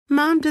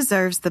Mom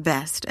deserves the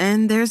best,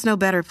 and there's no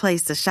better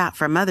place to shop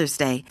for Mother's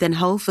Day than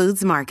Whole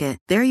Foods Market.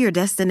 They're your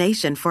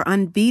destination for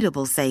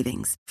unbeatable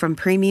savings, from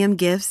premium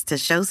gifts to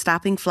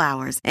show-stopping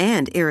flowers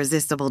and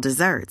irresistible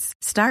desserts.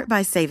 Start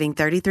by saving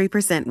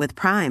 33% with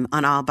Prime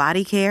on all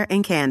body care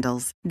and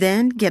candles.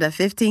 Then get a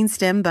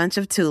 15-stem bunch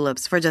of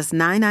tulips for just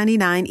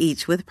 $9.99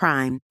 each with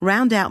Prime.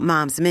 Round out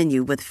Mom's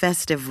menu with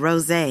festive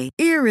rosé,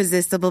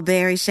 irresistible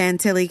berry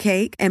chantilly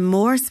cake, and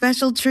more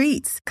special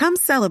treats. Come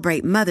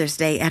celebrate Mother's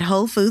Day at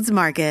Whole Foods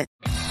Market.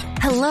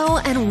 Hello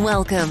and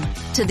welcome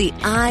to the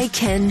I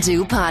Can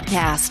Do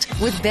podcast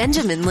with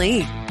Benjamin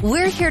Lee.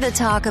 We're here to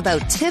talk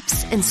about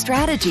tips and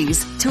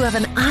strategies to have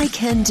an I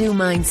Can Do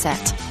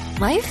mindset.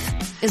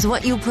 Life is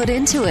what you put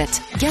into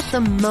it. Get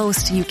the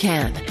most you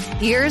can.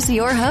 Here's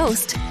your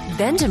host,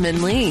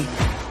 Benjamin Lee.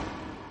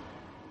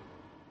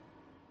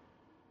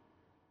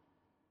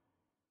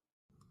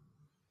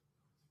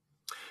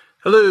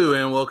 Hello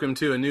and welcome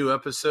to a new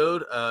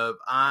episode of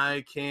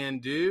I Can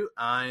Do.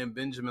 I am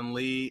Benjamin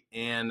Lee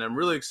and I'm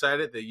really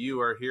excited that you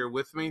are here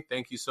with me.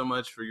 Thank you so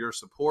much for your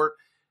support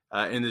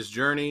in this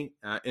journey,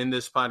 in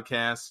this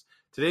podcast.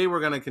 Today we're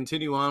going to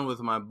continue on with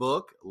my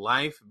book,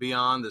 Life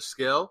Beyond the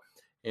Scale.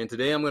 And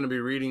today I'm going to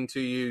be reading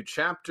to you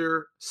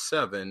Chapter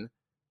 7,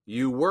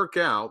 You Work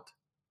Out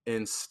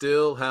and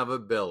Still Have a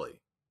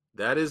Belly.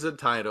 That is the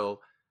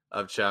title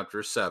of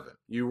Chapter 7.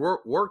 You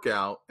work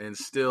out and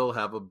still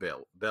have a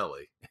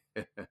belly.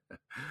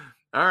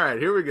 All right,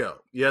 here we go.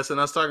 Yes, and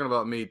I was talking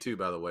about me too,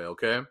 by the way,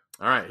 okay?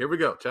 All right, here we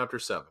go, Chapter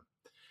 7.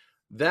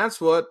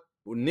 That's what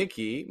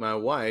Nikki, my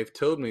wife,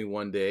 told me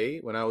one day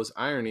when I was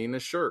ironing a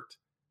shirt.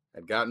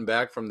 I'd gotten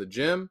back from the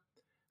gym.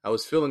 I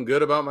was feeling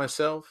good about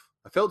myself.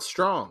 I felt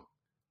strong.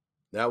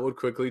 That would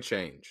quickly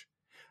change.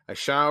 I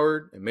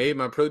showered and made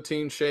my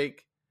protein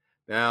shake.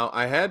 Now,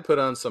 I had put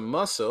on some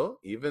muscle,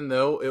 even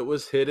though it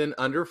was hidden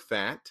under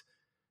fat.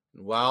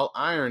 While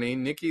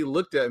ironing, Nikki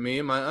looked at me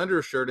in my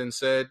undershirt and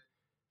said,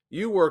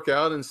 "You work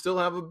out and still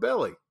have a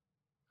belly."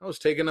 I was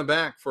taken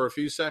aback for a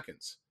few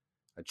seconds.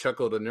 I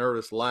chuckled a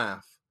nervous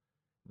laugh.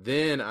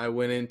 Then I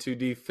went into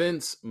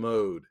defense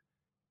mode.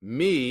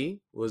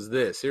 Me was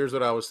this. Here's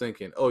what I was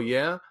thinking. Oh,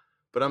 yeah,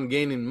 but I'm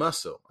gaining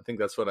muscle. I think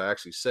that's what I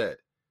actually said.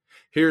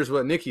 Here's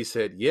what Nikki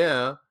said.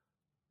 Yeah,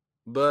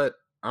 but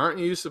aren't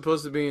you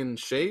supposed to be in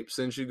shape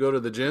since you go to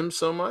the gym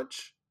so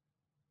much?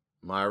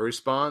 My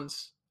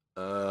response,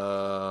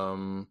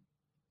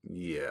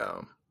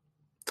 yeah.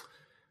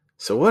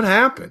 So what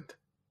happened?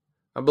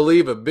 I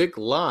believed a big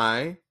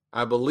lie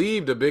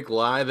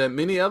that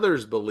many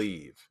others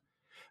believe.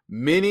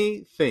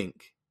 Many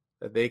think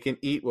that they can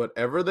eat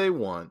whatever they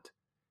want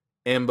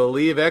and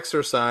believe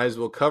exercise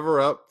will cover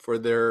up for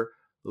their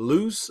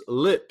loose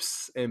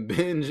lips and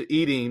binge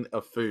eating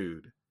of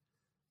food.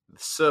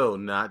 So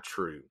not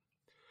true.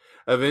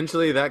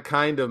 Eventually, that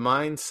kind of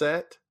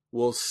mindset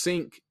will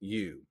sink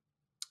you.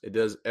 It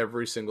does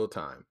every single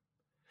time.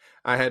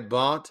 I had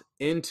bought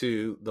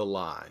into the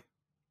lie.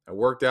 I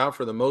worked out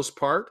for the most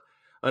part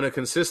on a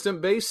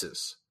consistent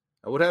basis.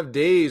 I would have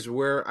days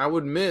where I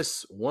would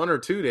miss 1 or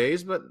 2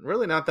 days, but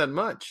really not that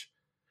much.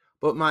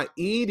 But my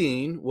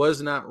eating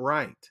was not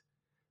right.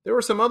 There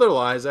were some other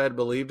lies I had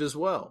believed as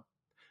well.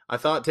 I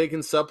thought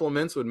taking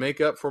supplements would make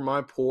up for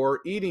my poor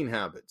eating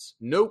habits.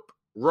 Nope,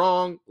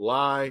 wrong,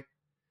 lie.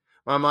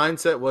 My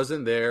mindset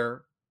wasn't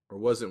there or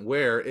wasn't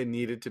where it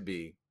needed to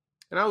be.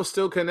 And I was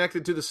still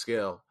connected to the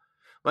scale.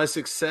 My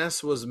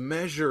success was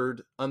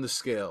measured on the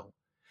scale.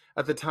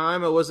 At the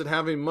time, I wasn't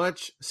having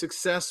much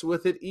success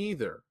with it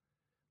either.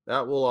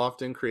 That will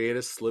often create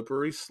a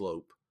slippery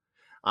slope.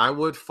 I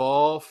would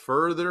fall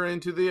further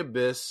into the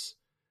abyss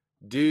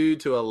due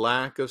to a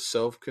lack of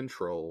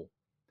self-control.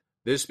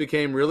 This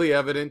became really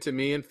evident to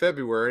me in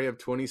February of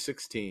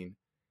 2016.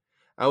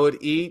 I would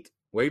eat,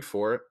 wait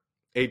for it,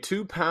 a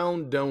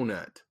 2-pound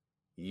donut.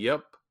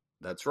 Yep,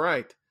 that's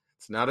right.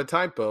 It's not a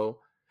typo.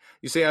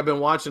 You see, I've been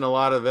watching a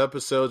lot of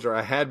episodes, or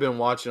I had been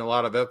watching a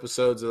lot of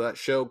episodes of that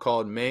show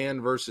called Man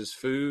vs.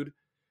 Food.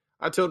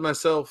 I told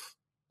myself,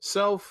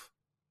 self,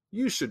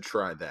 you should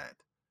try that.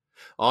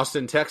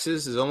 Austin,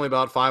 Texas is only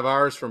about 5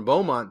 hours from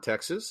Beaumont,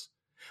 Texas.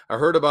 I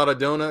heard about a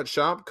donut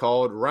shop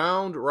called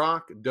Round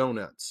Rock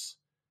Donuts.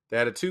 They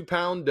had a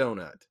 2-pound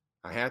donut.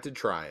 I had to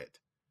try it.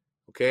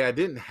 Okay, I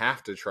didn't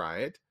have to try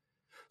it.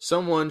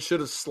 Someone should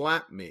have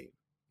slapped me.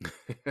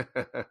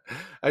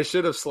 I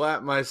should have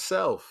slapped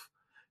myself.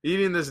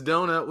 Eating this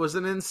donut was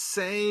an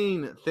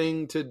insane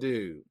thing to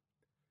do,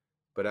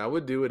 but I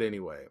would do it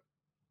anyway.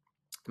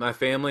 My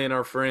family and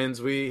our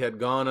friends, we had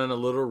gone on a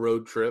little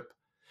road trip.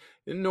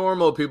 And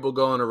normal people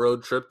go on a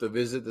road trip to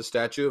visit the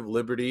Statue of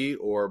Liberty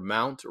or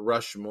Mount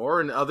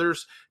Rushmore, and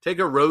others take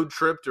a road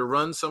trip to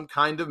run some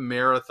kind of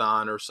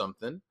marathon or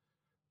something.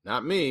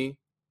 Not me.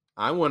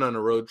 I went on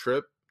a road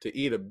trip to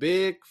eat a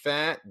big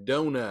fat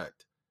donut.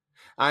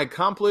 I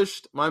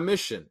accomplished my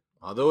mission,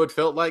 although it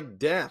felt like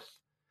death.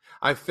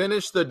 I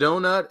finished the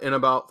donut in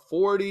about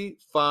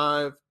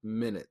 45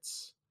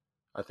 minutes.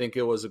 I think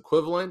it was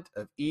equivalent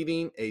of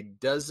eating a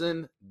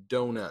dozen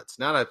donuts.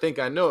 Not I think,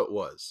 I know it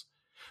was.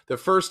 The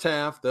first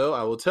half, though,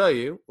 I will tell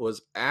you,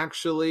 was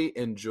actually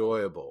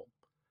enjoyable.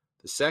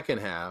 The second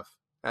half,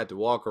 I had to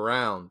walk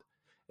around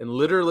and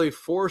literally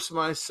force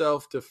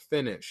myself to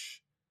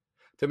finish.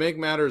 To make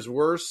matters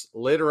worse,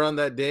 later on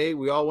that day,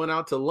 we all went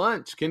out to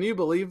lunch. Can you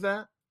believe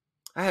that?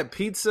 I had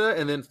pizza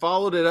and then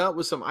followed it up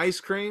with some ice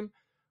cream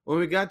when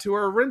we got to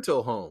our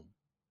rental home.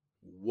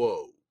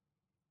 Whoa.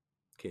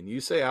 Can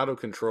you say out of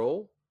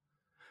control?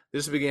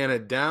 This began a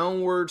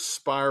downward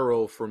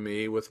spiral for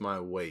me with my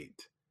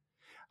weight.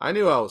 I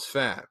knew I was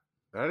fat,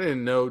 but I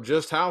didn't know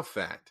just how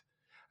fat.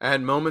 I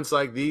had moments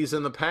like these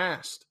in the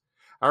past.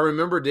 I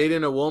remember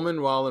dating a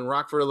woman while in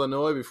Rockford,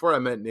 Illinois before I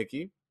met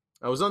Nikki.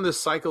 I was on this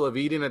cycle of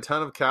eating a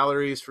ton of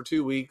calories for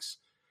 2 weeks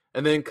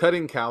and then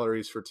cutting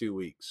calories for 2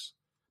 weeks.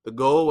 The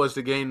goal was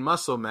to gain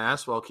muscle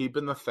mass while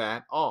keeping the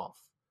fat off.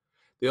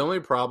 The only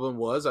problem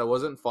was I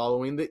wasn't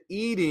following the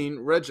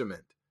eating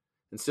regimen.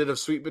 Instead of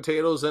sweet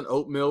potatoes and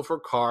oatmeal for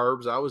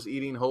carbs, I was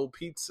eating whole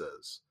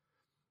pizzas.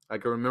 I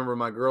can remember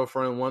my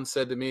girlfriend once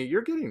said to me,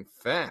 "You're getting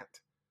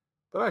fat."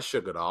 But I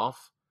shook it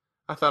off.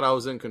 I thought I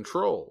was in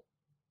control.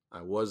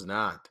 I was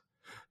not.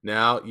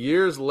 Now,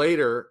 years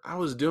later, I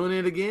was doing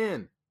it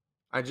again.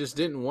 I just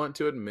didn't want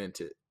to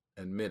admit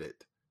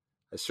it.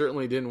 I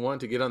certainly didn't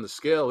want to get on the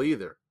scale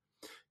either.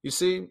 You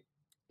see,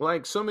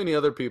 like so many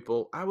other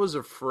people, I was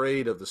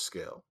afraid of the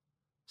scale.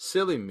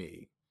 Silly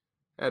me.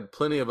 I had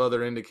plenty of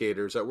other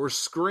indicators that were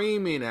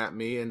screaming at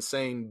me and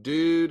saying,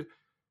 "Dude,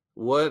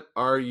 what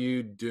are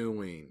you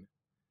doing?"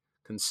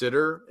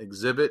 Consider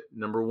exhibit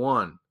number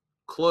 1,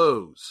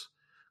 clothes.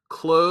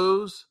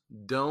 Clothes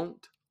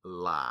don't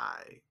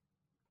lie.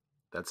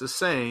 That's a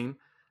saying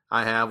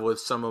I have with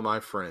some of my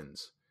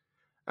friends.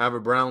 I have a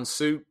brown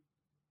suit.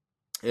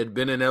 It had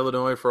been in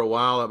Illinois for a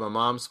while at my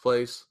mom's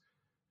place.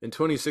 In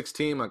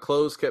 2016, my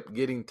clothes kept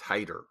getting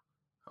tighter.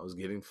 I was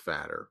getting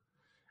fatter.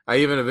 I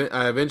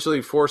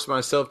eventually forced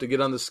myself to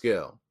get on the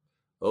scale.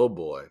 Oh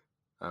boy,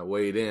 I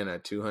weighed in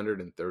at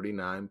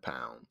 239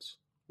 pounds.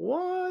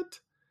 What?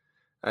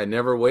 I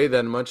never weighed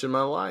that much in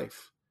my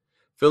life.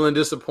 Feeling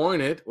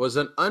disappointed was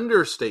an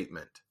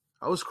understatement.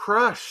 I was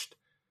crushed.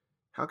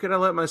 How could I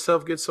let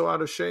myself get so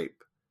out of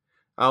shape?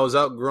 I was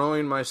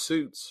outgrowing my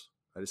suits.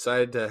 I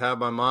decided to have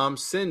my mom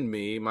send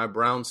me my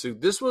brown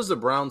suit. This was the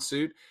brown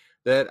suit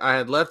that I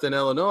had left in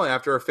Illinois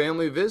after a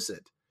family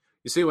visit.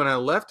 You see, when I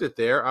left it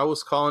there, I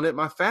was calling it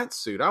my fat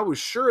suit. I was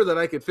sure that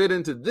I could fit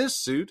into this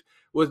suit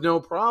with no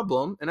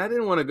problem, and I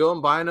didn't want to go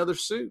and buy another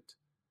suit.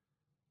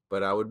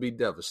 But I would be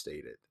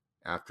devastated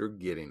after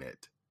getting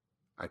it.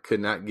 I could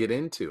not get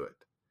into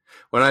it.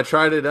 When I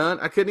tried it on,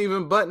 I couldn't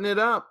even button it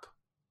up.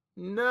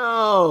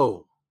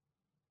 No.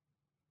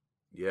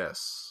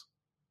 Yes.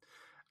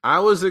 I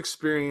was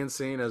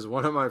experiencing, as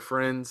one of my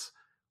friends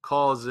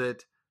calls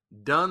it,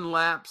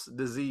 Dunlap's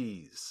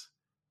disease.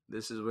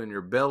 This is when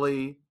your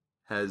belly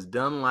has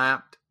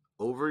Dunlapped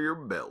over your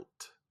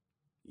belt.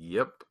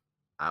 Yep,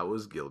 I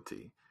was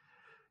guilty.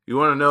 You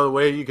want to know the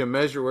way you can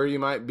measure where you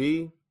might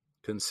be?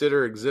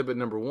 Consider exhibit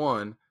number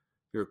 1,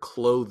 your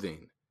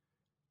clothing.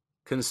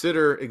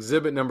 Consider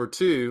exhibit number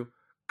 2,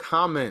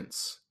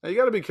 comments. Now, you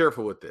got to be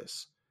careful with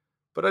this,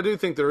 but I do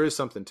think there is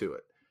something to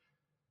it.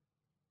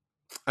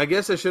 I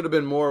guess I should have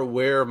been more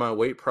aware of my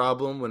weight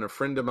problem when a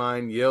friend of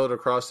mine yelled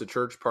across the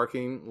church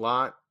parking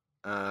lot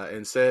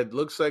and said,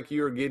 "Looks like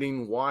you're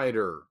getting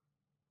wider."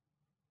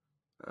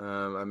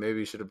 I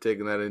maybe should have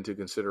taken that into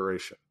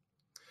consideration.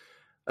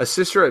 A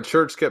sister at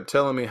church kept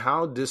telling me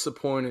how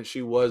disappointed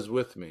she was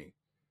with me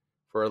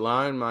for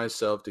allowing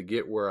myself to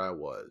get where I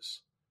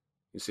was.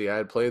 You see, I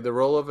had played the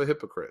role of a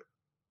hypocrite.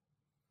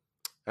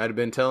 I had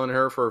been telling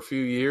her for a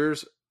few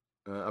years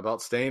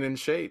about staying in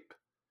shape.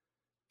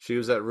 She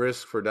was at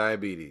risk for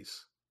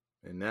diabetes,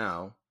 and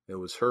now it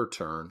was her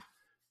turn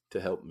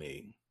to help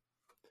me.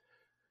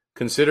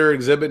 Consider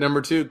exhibit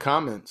number 2,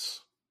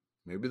 comments.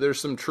 Maybe there's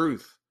some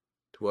truth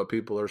to what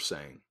people are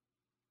saying.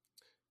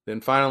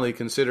 Then finally,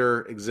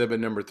 consider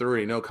exhibit number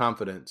 3, no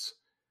confidence.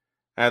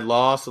 I had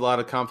lost a lot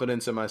of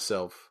confidence in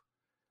myself.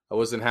 I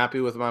wasn't happy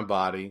with my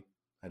body.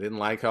 I didn't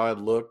like how I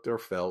looked or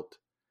felt.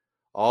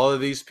 All of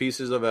these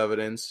pieces of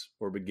evidence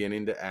were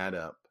beginning to add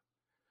up.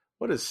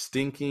 What a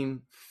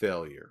stinking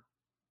failure.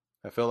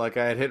 I felt like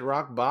I had hit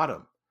rock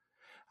bottom.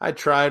 I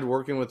tried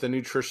working with a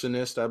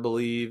nutritionist I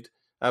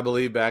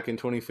believe back in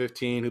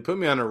 2015, who put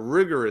me on a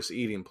rigorous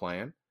eating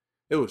plan.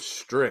 It was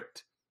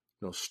strict.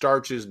 No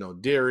starches, no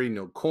dairy,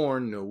 no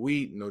corn, no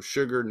wheat, no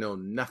sugar, no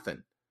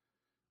nothing.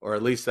 Or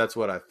at least that's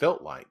what I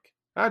felt like.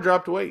 I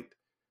dropped weight,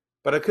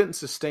 but I couldn't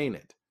sustain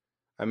it.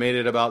 I made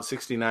it about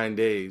 69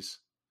 days.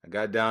 I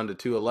got down to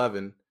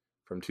 211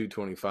 from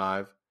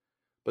 225.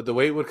 But the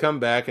weight would come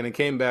back, and it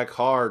came back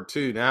hard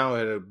too. Now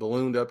it had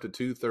ballooned up to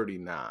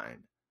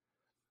 239.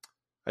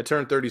 I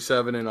turned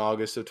 37 in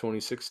August of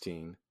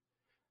 2016.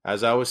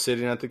 As I was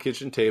sitting at the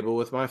kitchen table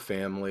with my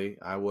family,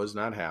 I was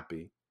not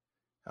happy.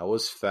 I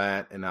was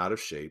fat and out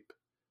of shape.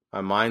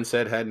 My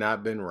mindset had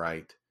not been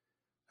right.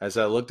 As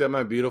I looked at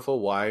my beautiful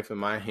wife and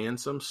my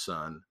handsome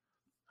son,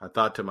 I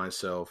thought to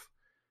myself,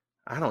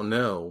 I don't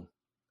know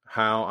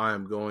how I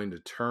am going to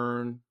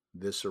turn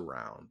this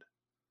around.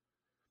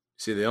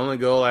 See, the only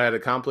goal I had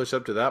accomplished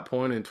up to that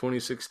point in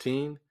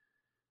 2016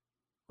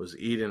 was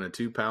eating a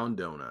 2-pound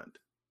donut.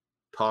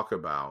 Talk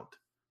about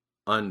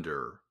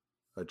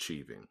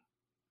underachieving.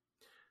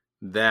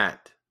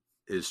 That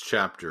is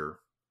chapter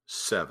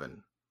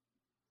 7.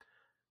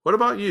 What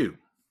about you?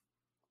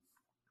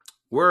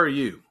 Where are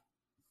you?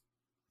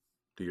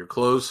 Do your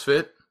clothes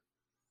fit?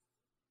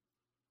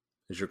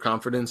 Is your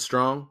confidence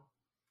strong?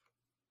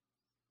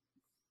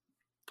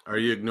 Are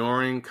you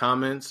ignoring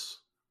comments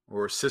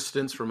or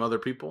assistance from other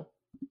people?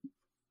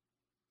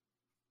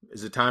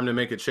 Is it time to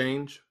make a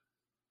change?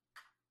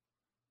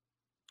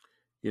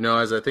 You know,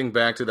 as I think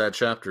back to that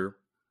chapter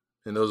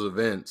and those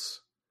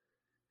events,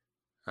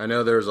 I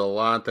know there's a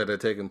lot that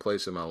had taken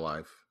place in my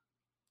life.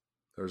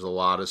 There's a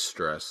lot of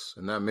stress,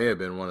 and that may have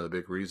been one of the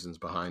big reasons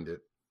behind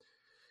it.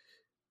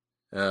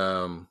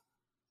 So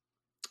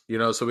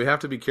we have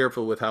to be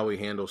careful with how we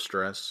handle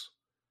stress.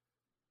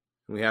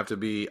 We have to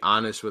be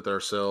honest with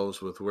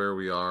ourselves with where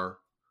we are,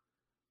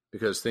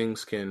 because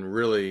things can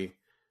really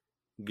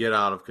get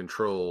out of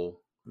control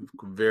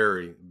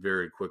very,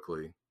 very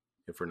quickly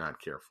if we're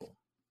not careful.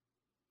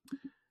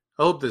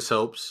 I hope this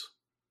helps.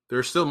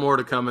 There's still more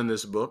to come in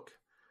this book.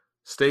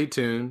 Stay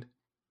tuned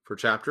for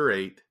chapter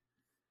 8.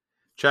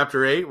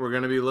 Chapter 8, we're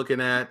going to be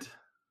looking at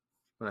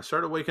when I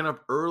started waking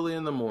up early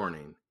in the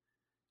morning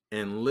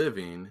and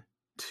living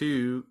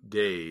 2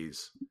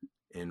 days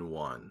in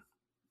one.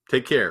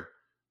 Take care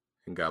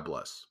and God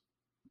bless.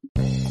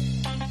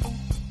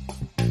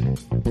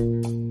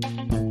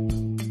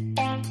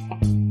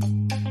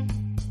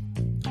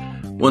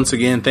 Once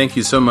again, thank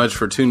you so much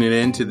for tuning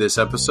in to this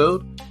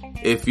episode.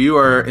 If you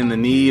are in the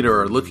need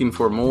or looking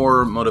for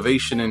more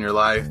motivation in your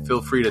life,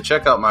 feel free to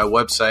check out my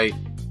website,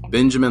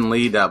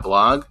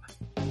 benjaminlee.blog,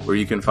 where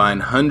you can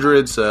find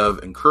hundreds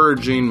of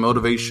encouraging,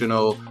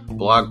 motivational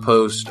blog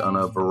posts on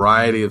a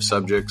variety of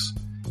subjects.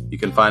 You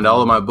can find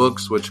all of my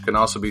books, which can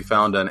also be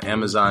found on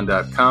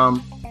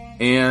Amazon.com,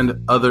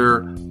 and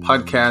other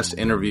podcast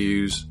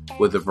interviews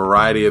with a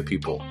variety of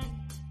people.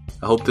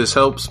 I hope this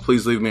helps.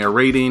 Please leave me a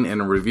rating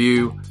and a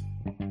review.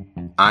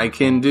 I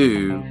can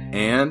do,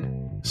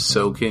 and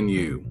so can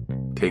you.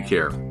 Take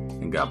care,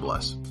 and God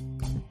bless.